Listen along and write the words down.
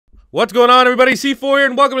What's going on, everybody? C4 here,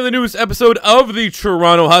 and welcome to the newest episode of the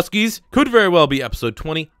Toronto Huskies. Could very well be episode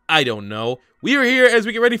 20. I don't know. We are here as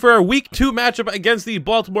we get ready for our Week 2 matchup against the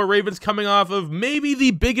Baltimore Ravens, coming off of maybe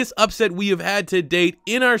the biggest upset we have had to date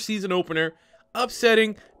in our season opener,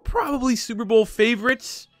 upsetting probably Super Bowl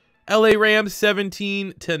favorites. LA Rams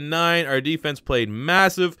 17-9. Our defense played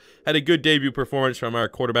massive. Had a good debut performance from our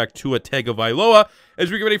quarterback Tua Tagovailoa as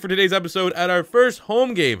we get ready for today's episode at our first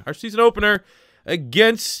home game, our season opener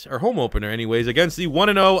against, our home opener anyways, against the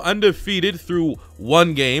 1-0 undefeated through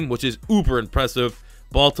one game, which is uber impressive,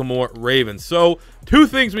 Baltimore Ravens. So, two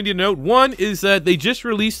things we need to note. One is that they just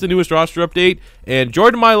released the newest roster update, and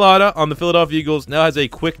Jordan Mailata on the Philadelphia Eagles now has a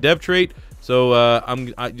quick dev trait. So,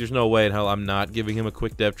 there's no way in hell I'm not giving him a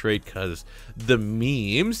quick dev trait because the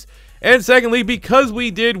memes. And secondly, because we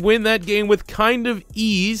did win that game with kind of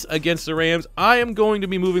ease against the Rams, I am going to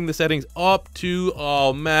be moving the settings up to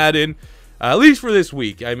all-madden. At least for this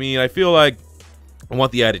week. I mean, I feel like I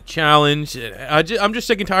want the added challenge. I'm just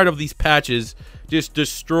sick and tired of these patches just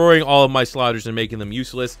destroying all of my slaughters and making them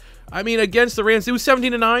useless. I mean, against the Rams, it was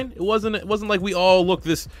 17-9. It wasn't like we all looked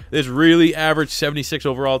this really average 76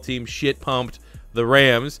 overall team shit pumped the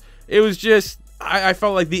Rams. It was just I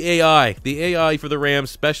felt like the AI for the Rams,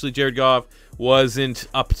 especially Jared Goff, wasn't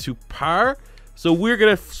up to par. So we're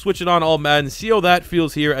going to switch it on all-madden, see how that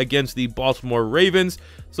feels here against the Baltimore Ravens.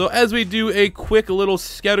 So as we do a quick little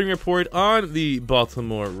scouting report on the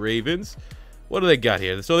Baltimore Ravens, what do they got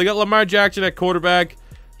here? So they got Lamar Jackson at quarterback.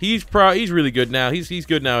 He's really good now. He's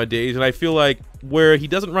good nowadays, and I feel like where he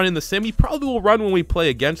doesn't run in the sim, he probably will run when we play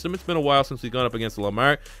against him. It's been a while since we've gone up against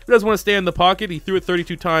Lamar. He doesn't want to stay in the pocket. He threw it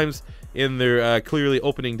 32 times in their clearly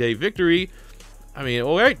opening day victory. I mean,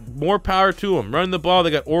 all right, more power to him. Running the ball,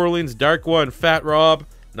 they got Orleans, Dark One, Fat Rob,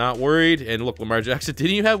 not worried. And look, Lamar Jackson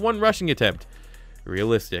didn't even have one rushing attempt.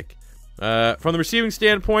 Realistic. From the receiving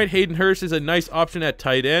standpoint, Hayden Hurst is a nice option at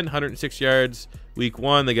tight end, 106 yards week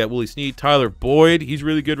 1. They got Willie Snead, Tyler Boyd. He's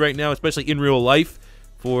really good right now, especially in real life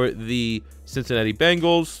for the Cincinnati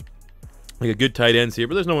Bengals. They got good tight ends here,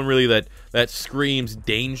 but there's no one really that screams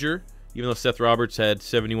danger, even though Seth Roberts had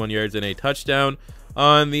 71 yards and a touchdown.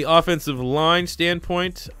 On the offensive line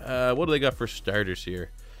standpoint, what do they got for starters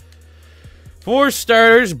here? For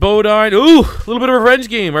starters, Bodine. Ooh, a little bit of a revenge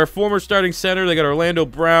game. Our former starting center, they got Orlando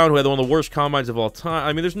Brown, who had one of the worst combines of all time.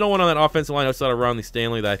 I mean, there's no one on that offensive line outside of Ronnie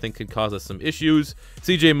Stanley that I think could cause us some issues.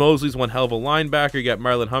 C.J. Mosley's one hell of a linebacker. You got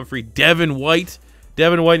Marlon Humphrey, Devin White.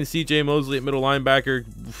 Devin White and C.J. Mosley at middle linebacker.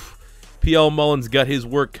 P.L. Mullins got his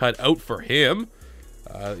work cut out for him.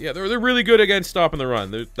 Yeah, they're really good against stopping the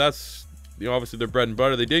run. That's... You know, obviously, their bread and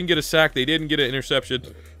butter. They didn't get a sack. They didn't get an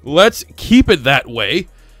interception. Let's keep it that way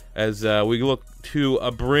as we look to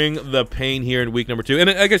bring the pain here in week number 2. And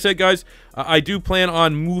like I said, guys, I do plan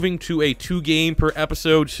on moving to a 2-game per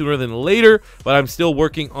episode sooner than later, but I'm still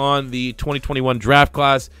working on the 2021 draft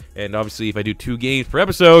class. And obviously, if I do 2 games per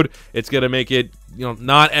episode, it's going to make it, you know,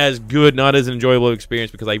 not as good, not as enjoyable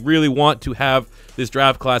experience, because I really want to have this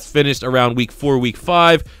draft class finished around week 4, week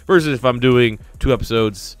 5, versus if I'm doing 2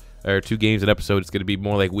 episodes or 2 games an episode, it's going to be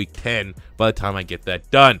more like week 10 by the time I get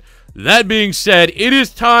that done. That being said, it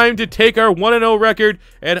is time to take our 1-0 record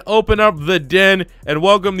and open up the den and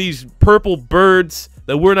welcome these purple birds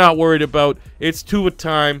that we're not worried about. It's Tua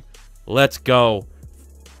time. Let's go.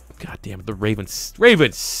 God damn it, the Ravens.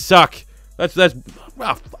 Ravens suck. That's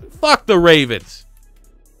fuck the Ravens.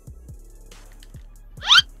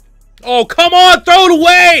 Oh, come on, throw it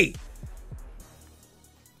away.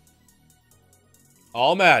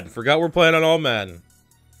 All-madden. Forgot we're playing on all-madden.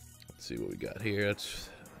 Let's see what we got here. Let's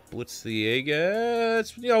blitz the A-gap.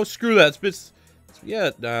 You know, screw that.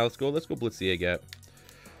 Let's go blitz the A-gap.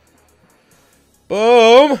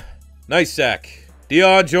 Boom. Nice sack.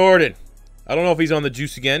 Dion Jordan. I don't know if he's on the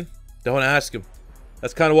juice again. Don't ask him.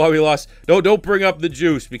 That's kind of why we lost. Don't bring up the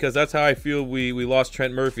juice, because that's how I feel we lost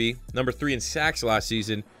Trent Murphy, number 3 in sacks last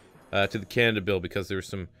season, to the Canada Bill, because there was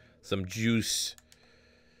some juice.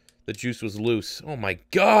 The juice was loose. Oh, my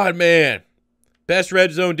God, man. Best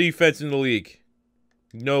red zone defense in the league.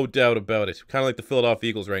 No doubt about it. Kind of like the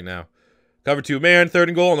Philadelphia Eagles right now. Cover 2 man, 3rd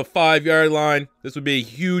and goal on the 5-yard line. This would be a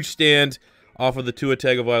huge stand off of the Tua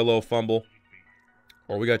Tagovailoa fumble.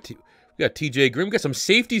 Or we got T.J. Grimm. We got some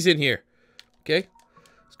safeties in here. Okay.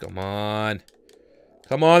 Let's come on.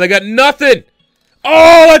 Come on. They got nothing.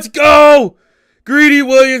 Oh, let's go. Greedy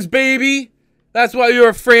Williams, baby. That's why you're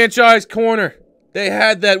a franchise corner. They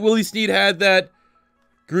had that. Willie Snead had that.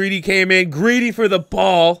 Greedy came in. Greedy for the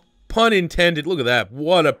ball. Pun intended. Look at that.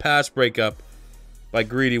 What a pass breakup by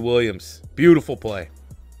Greedy Williams. Beautiful play.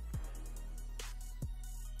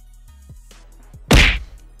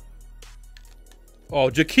 Oh,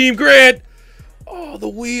 Jakeem Grant. Oh, the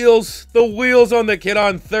wheels. The wheels on the kid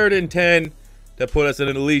on 3rd and 10 to put us in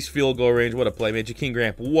at least field goal range. What a play, man. Jakeem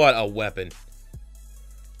Grant, what a weapon.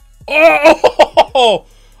 Oh!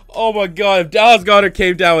 Oh, my God. If Dallas Goedert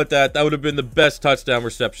came down with that, that would have been the best touchdown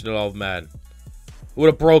reception in all of Madden. It would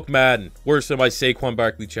have broke Madden. Worse than my Saquon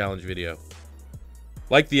Barkley challenge video.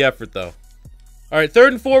 Like the effort, though. All right, 3rd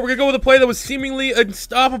and 4. We're going to go with a play that was seemingly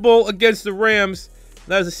unstoppable against the Rams.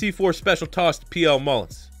 That is a C4 special toss to PL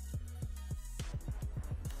Mullins.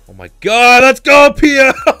 Oh, my God. Let's go,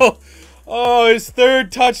 PL. Oh, his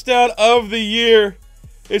 3rd touchdown of the year.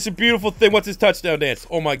 It's a beautiful thing. What's his touchdown dance?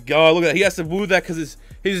 Oh, my God. Look at that. He has to move that because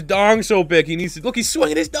his dong's so big. He needs to... Look, he's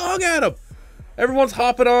swinging his dong at him. Everyone's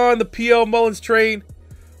hopping on the PL Mullins train.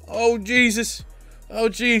 Oh, Jesus. Oh,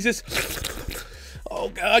 Jesus. Oh,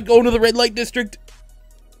 God. Going to the red light district.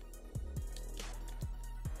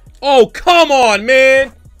 Oh, come on,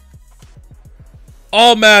 man.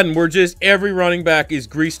 All Madden, we're just every running back is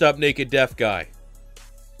greased up naked deaf guy.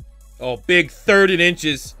 Oh, big 3rd and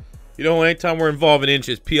inches. You know, anytime we're involved in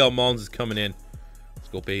inches, PL Mullins is coming in. Let's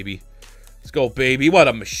go, baby. Let's go, baby. What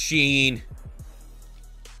a machine.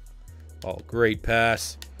 Oh, great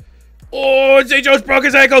pass. Oh, Zay Jones broke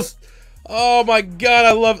his ankles. Oh, my God.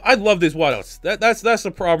 I love these wideouts. That's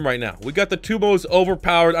the problem right now. We got the 2 most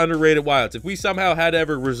overpowered, underrated wideouts. If we somehow had to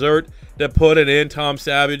ever resort to put it in Tom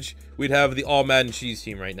Savage, we'd have the all-Madden cheese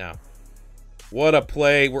team right now. What a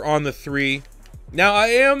play. We're on the 3. Now, I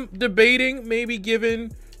am debating maybe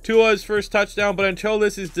giving Tua's first touchdown, but until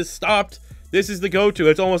this is stopped, this is the go-to.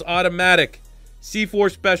 It's almost automatic.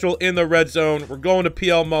 C4 special in the red zone. We're going to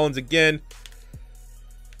PL Mullins again.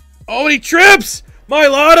 Oh, and he trips! My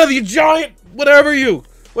Lotta, the giant, whatever you.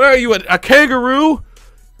 What are you, a kangaroo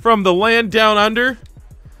from the land down under?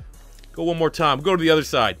 Go one more time. Go to the other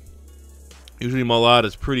side. Usually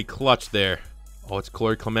Malata's pretty clutch there. Oh, it's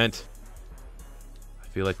Corey Clement. I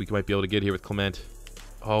feel like we might be able to get here with Clement.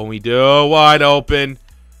 Oh, we do. Wide open.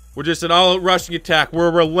 We're just an all-out rushing attack. We're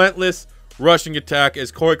a relentless rushing attack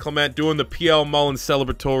as Corey Clement doing the PL Mullins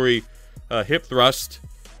celebratory hip thrust.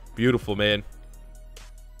 Beautiful, man.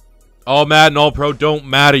 All Madden, all pro, don't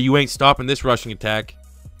matter. You ain't stopping this rushing attack.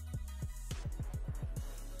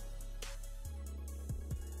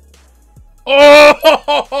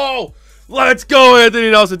 Oh! Let's go, Anthony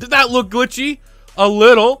Nelson. Did that look glitchy? A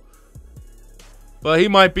little. But he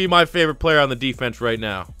might be my favorite player on the defense right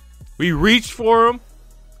now. We reached for him.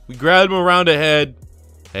 We grabbed him around the head.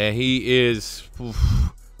 And he is...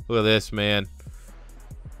 Oof, look at this, man.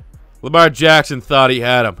 Lamar Jackson thought he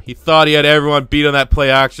had him. He thought he had everyone beat on that play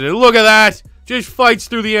action. And look at that. Just fights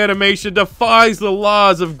through the animation. Defies the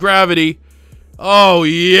laws of gravity. Oh,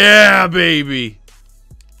 yeah, baby.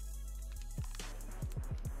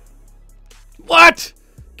 What?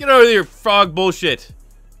 Get out of here, frog bullshit.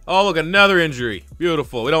 Oh, look, another injury.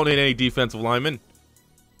 Beautiful. We don't need any defensive linemen.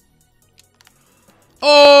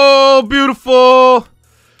 Oh, beautiful.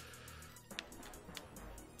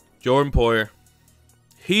 Jordan Poyer.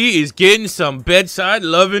 He is getting some bedside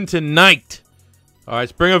loving tonight. All right,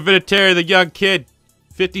 let's bring up Vinatieri, the young kid.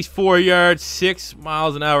 54 yards, 6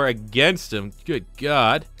 miles an hour against him. Good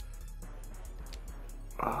God.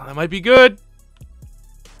 Oh, that might be good.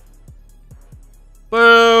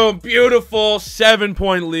 Boom. Beautiful.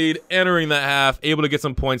 7-point lead entering the half. Able to get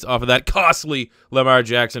some points off of that costly Lamar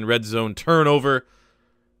Jackson red zone turnover.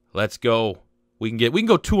 Let's go. We can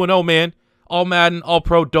go 2-0, man. All Madden, all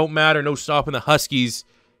pro, don't matter. No stopping the Huskies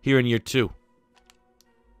here in year 2.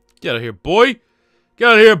 Get out of here, boy. Get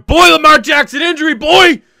out of here, boy. Lamar Jackson injury,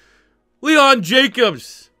 boy. Leon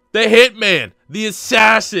Jacobs, the hitman, the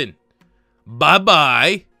assassin.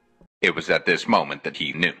 Bye-bye. It was at this moment that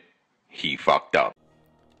he knew. He fucked up.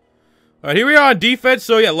 All right, here we are on defense.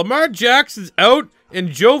 So, yeah, Lamar Jackson's out, and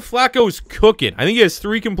Joe Flacco's cooking. I think he has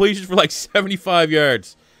 3 completions for like 75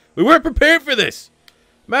 yards. We weren't prepared for this.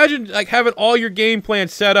 Imagine like having all your game plan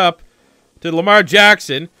set up to Lamar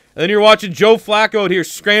Jackson, and then you're watching Joe Flacco out here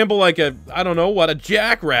scramble like a, I don't know what, a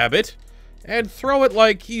jackrabbit, and throw it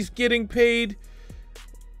like he's getting paid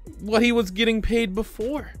what he was getting paid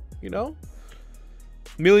before, you know?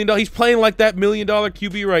 $1 million. He's playing like that $1 million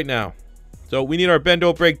QB right now. So we need our bend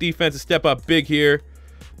don't break defense to step up big here.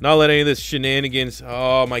 Not let any of this shenanigans.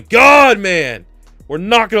 Oh my God, man. We're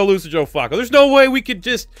not going to lose to Joe Flacco. There's no way we could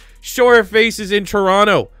just show our faces in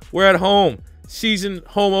Toronto. We're at home. Season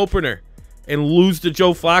home opener. And lose to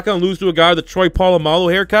Joe Flacco and lose to a guy with a Troy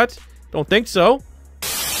Polamalu haircut? Don't think so.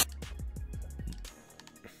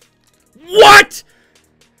 What?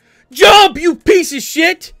 Jump, you piece of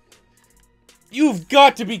shit! You've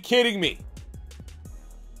got to be kidding me.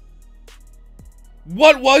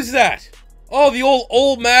 What was that? Oh, the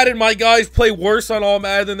old Madden. My guys play worse on all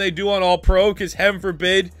Madden than they do on all pro, because heaven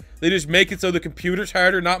forbid they just make it so the computer's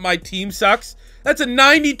harder, not my team sucks. That's a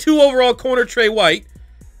 92 overall corner, Trey White.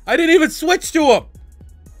 I didn't even switch to him.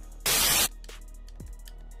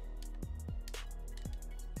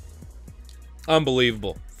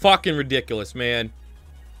 Unbelievable. Fucking ridiculous, man.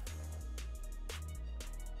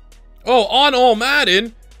 Oh, on all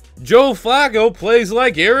Madden, Joe Flacco plays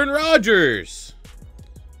like Aaron Rodgers.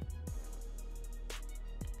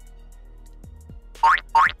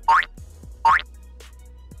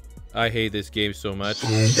 I hate this game so much.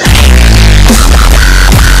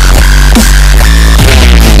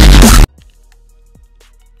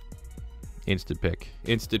 Instant pick.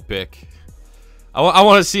 Instant pick. I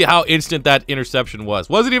want to see how instant that interception was.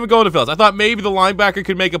 Wasn't even going to Phillips. I thought maybe the linebacker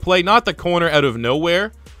could make a play, not the corner out of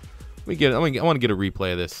nowhere. I want to get a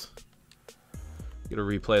replay of this. Get a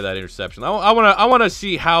replay of that interception. I want to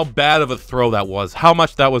see how bad of a throw that was. How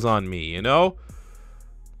much that was on me, you know?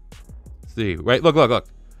 Let's see, right? Look.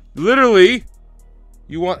 Literally,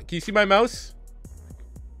 can you see my mouse?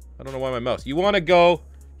 I don't know why my mouse. You want to go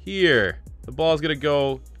here. The ball's going to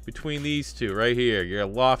go between these two right here. You're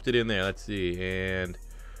going to loft it in there. Let's see. And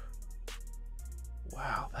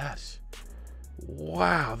wow,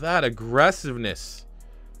 that aggressiveness.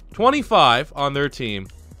 25 on their team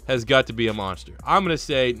has got to be a monster. I'm going to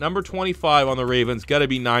say number 25 on the Ravens got to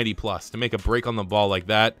be 90 plus to make a break on the ball like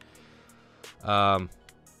that.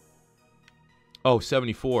 Oh,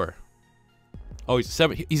 74. Oh,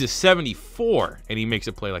 he's a 74, and he makes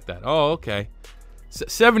a play like that. Oh, okay.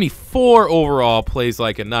 74 overall plays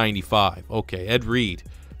like a 95. Okay, Ed Reed.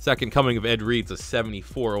 Second coming of Ed Reed's a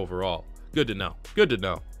 74 overall. Good to know. Good to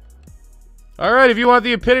know. All right, if you want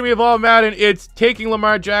the epitome of all Madden, it's taking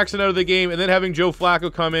Lamar Jackson out of the game and then having Joe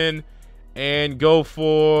Flacco come in and go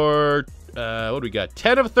for, what do we got?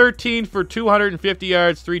 10 of 13 for 250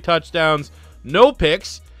 yards, 3 touchdowns, no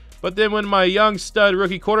picks. But then when my young stud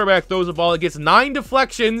rookie quarterback throws the ball, it gets 9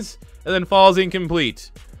 deflections and then falls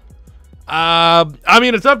incomplete. I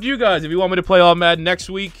mean, it's up to you guys. If you want me to play all Madden next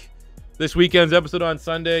week, this weekend's episode on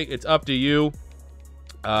Sunday, it's up to you.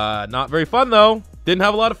 Not very fun, though. Didn't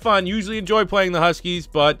have a lot of fun. Usually enjoy playing the Huskies,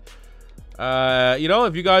 but, you know,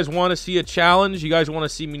 if you guys want to see a challenge, you guys want to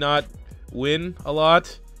see me not win a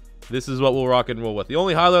lot, this is what we'll rock and roll with. The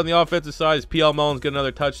only highlight on the offensive side is P.L. Mullins get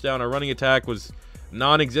another touchdown. Our running attack was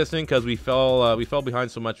non-existent because we fell behind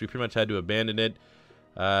so much we pretty much had to abandon it.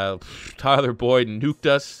 Tyler Boyd nuked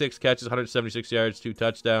us, 6 catches, 176 yards, 2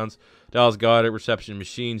 touchdowns. Dallas Goedert, reception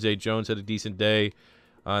machine. Zay Jones had a decent day.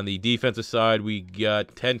 On the defensive side, we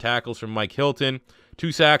got 10 tackles from Mike Hilton,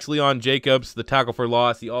 2 sacks, Leon Jacobs, the tackle for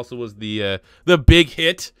loss. He also was the big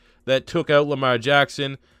hit that took out Lamar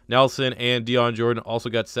Jackson. Nelson and Deion Jordan also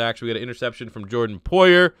got sacks. We got an interception from Jordan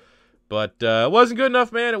Poyer. But it wasn't good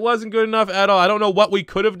enough, man. It wasn't good enough at all. I don't know what we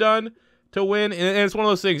could have done to win. And it's one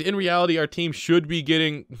of those things. In reality, our team should be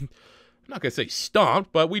getting, I'm not going to say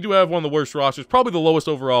stomped, but we do have one of the worst rosters. Probably the lowest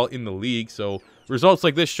overall in the league. So results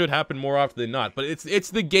like this should happen more often than not. But it's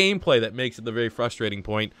the gameplay that makes it the very frustrating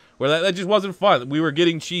point where that just wasn't fun. We were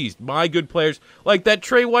getting cheesed. My good players, like that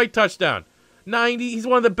Trey White touchdown. 90, he's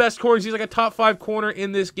one of the best corners. He's like a top 5 corner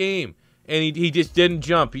in this game. And he just didn't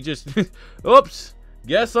jump. He just, oops.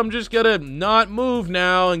 Guess I'm just gonna not move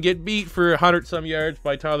now and get beat for 100-some yards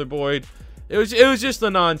by Tyler Boyd. It was just the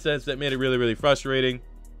nonsense that made it really, really frustrating.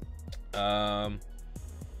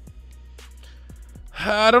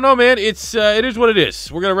 I don't know, man. It is what it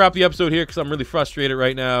is. We're gonna wrap the episode here because I'm really frustrated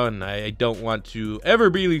right now, and I don't want to ever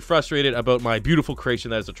be really frustrated about my beautiful creation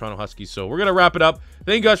that is the Toronto Huskies. So we're gonna wrap it up.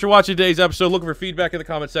 Thank you guys for watching today's episode. Looking for feedback in the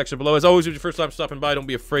comment section below. As always, if it's your first time stopping by, don't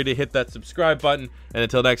be afraid to hit that subscribe button. And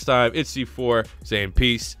until next time, it's C4 saying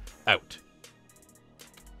peace out.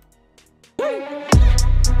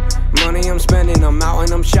 Money I'm spending, I'm out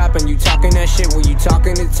and I'm shopping. You talking that shit when you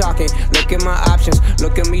talking and talking. Look at my options,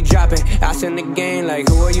 look at me dropping. Ass in the game like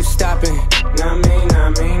who are you stopping? Not me,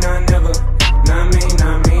 not me, not never. Not me,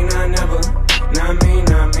 not me, not never. Not me,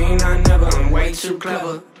 not me, not never. I'm way too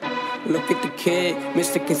clever. Look at the kid,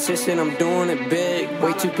 Mr. Consistent, I'm doing it big.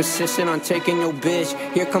 Way too persistent on taking your bitch.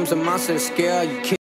 Here comes a monster to scare all you kids.